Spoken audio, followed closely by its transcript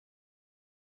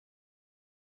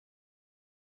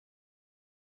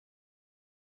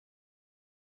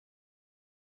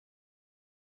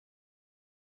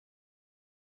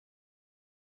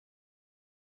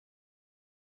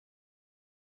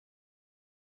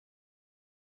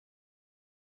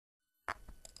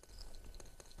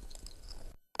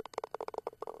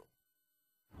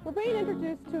being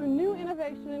introduced to a new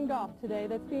innovation in golf today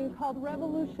that's being called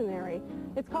revolutionary.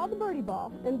 It's called the birdie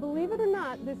ball, and believe it or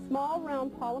not, this small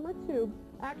round polymer tube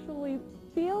actually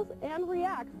feels and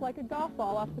reacts like a golf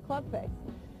ball off the club face.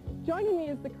 Joining me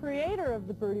is the creator of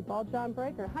the birdie ball, John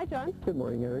Breaker. Hi, John. Good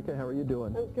morning, Erica. How are you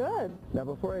doing? I'm good. Now,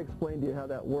 before I explain to you how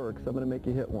that works, I'm going to make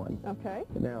you hit one. Okay.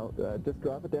 Now, just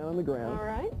drop it down on the ground. All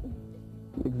right.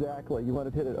 Exactly. You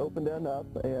want to hit it open end up,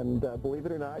 and believe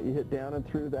it or not, you hit down and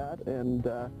through that, and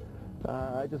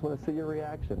I just want to see your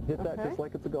reaction. Hit that just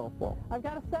like it's a golf ball. I've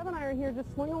got a 7-iron here.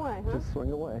 Just swing away, huh? Just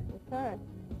swing away. Okay.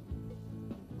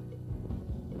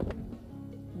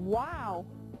 Wow.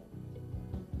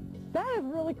 That is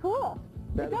really cool.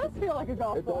 It does feel like a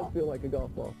golf ball. It does feel like a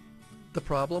golf ball. The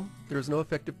problem? There is no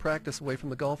effective practice away from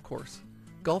the golf course.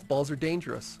 Golf balls are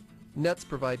dangerous. Nets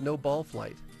provide no ball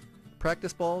flight.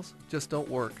 Practice balls just don't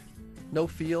work. No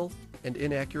feel and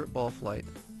inaccurate ball flight.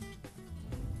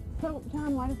 So,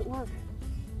 John, why does it work?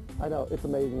 I know, it's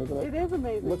amazing, isn't it? It is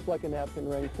amazing. Looks like a napkin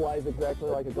ring, flies exactly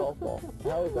like a golf ball.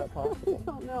 How is that possible?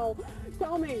 I don't know.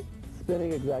 Tell me.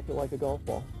 Spinning exactly like a golf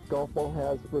ball. Golf ball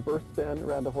has reverse spin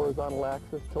around a horizontal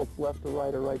axis, tilts left to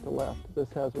right or right to left. This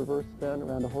has reverse spin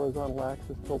around a horizontal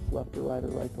axis, tilts left to right or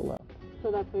right to left.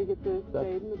 So that's where you get the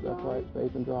fade and the drive. That's right,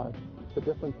 fade and drive. The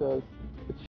difference is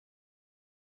it's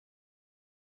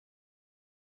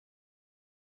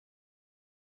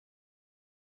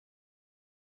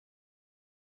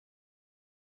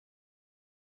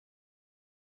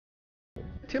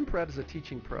Tim Pratt is a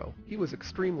teaching pro. He was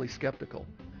extremely skeptical.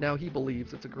 Now he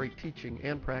believes it's a great teaching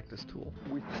and practice tool.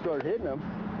 We started hitting them,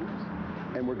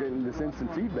 and we're getting this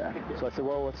instant feedback. So I said,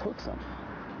 well, let's hook some.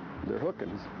 They're hooking.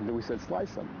 And then we said,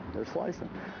 slice them. They're slicing.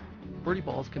 Birdie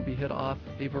balls can be hit off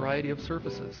a variety of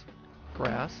surfaces.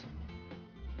 Grass,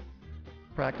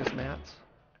 practice mats,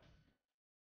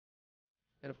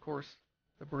 and of course,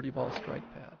 the birdie ball strike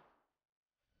pad.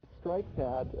 strike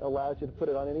pad allows you to put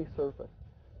it on any surface.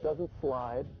 Doesn't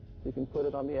slide. You can put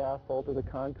it on the asphalt or the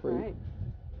concrete. Right.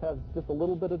 Has just a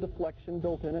little bit of deflection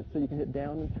built in it, so you can hit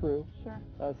down and through,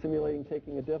 Sure. simulating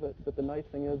taking a divot. But the nice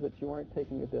thing is that you aren't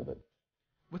taking a divot.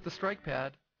 With the strike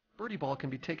pad, birdie ball can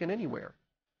be taken anywhere.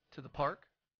 To the park,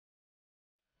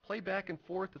 play back and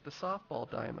forth at the softball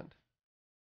diamond.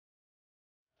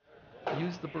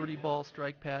 Use the birdie ball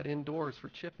strike pad indoors for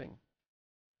chipping.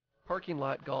 Parking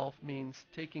lot golf means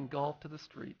taking golf to the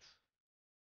streets.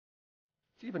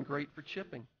 It's even great for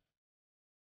chipping.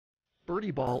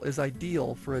 Birdie ball is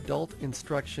ideal for adult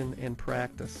instruction and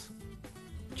practice.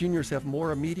 Juniors have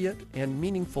more immediate and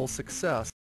meaningful success